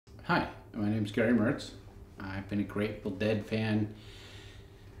Hi, my name is Clay Mertz. I've been a Grateful Dead fan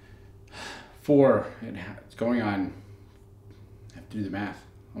it's going on, I have to do the math,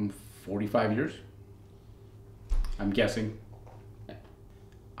 45 years, I'm guessing.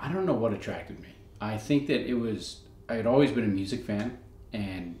 I don't know what attracted me. I think that I had always been a music fan,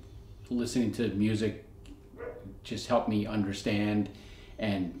 and listening to music just helped me understand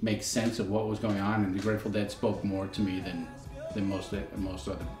and make sense of what was going on, and the Grateful Dead spoke more to me than most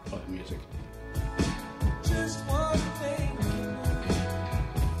other music. Just one thing.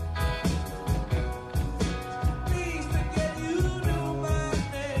 Please forget you know my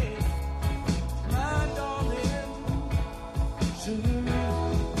name, my darling.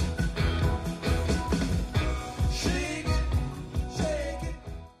 Shake it.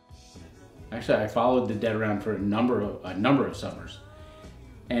 Actually, I followed the Dead around for a number of summers,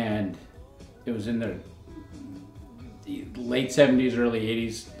 and it was in the late 70s, early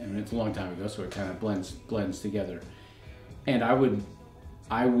 80s. I mean, it's a long time ago, so it kind of blends together. And I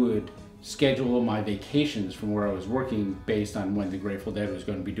would schedule my vacations from where I was working based on when the Grateful Dead was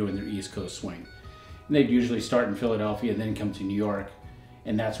going to be doing their East Coast swing. And they'd usually start in Philadelphia and then come to New York,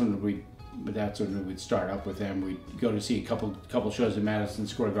 and that's when we'd start up with them. We'd go to see a couple shows at Madison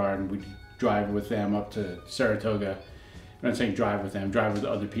Square Garden. We'd drive with them up to Saratoga. I'm not saying drive with them, drive with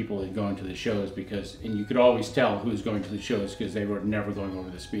other people that go into the shows, and you could always tell who's going to the shows because they were never going over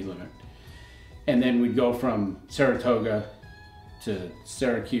the speed limit. And then we'd go from Saratoga to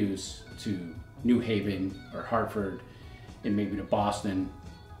Syracuse to New Haven or Hartford and maybe to Boston.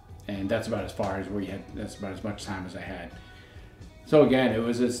 And that's about as far as that's about as much time as I had. So again, it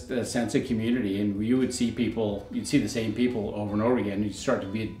was a sense of community, and you would see you'd see the same people over and over again, and you'd start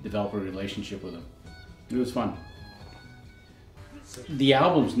to develop a relationship with them. It was fun. The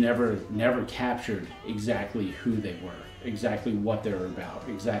albums never captured exactly who they were, exactly what they were about,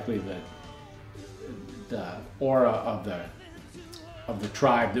 exactly the aura of the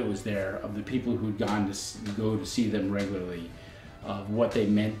tribe that was there, of the people who'd go to see them regularly, of what they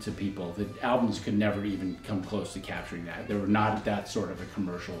meant to people. The albums could never even come close to capturing that. They were not that sort of a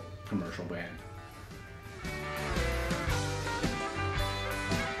commercial band.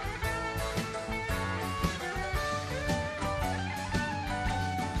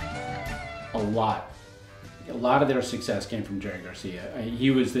 A lot of their success came from Jerry Garcia. He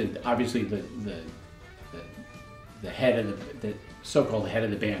was obviously the head of the so-called head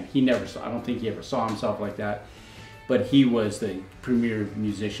of the band. I don't think he ever saw himself like that, but he was the premier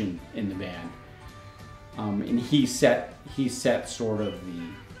musician in the band, and he set sort of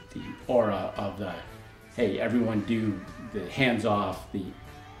the aura of the, hey, everyone do the hands off,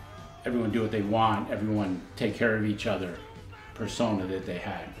 everyone do what they want, everyone take care of each other persona that they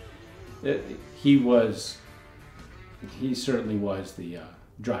had. He certainly was the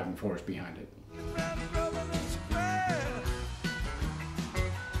driving force behind it.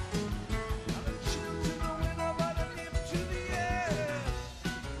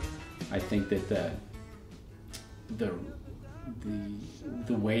 I think that the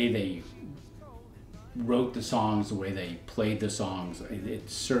way they wrote the songs, the way they played the songs, it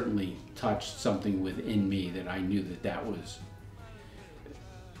certainly touched something within me that I knew that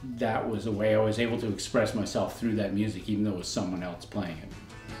was a way I was able to express myself through that music, even though it was someone else playing it.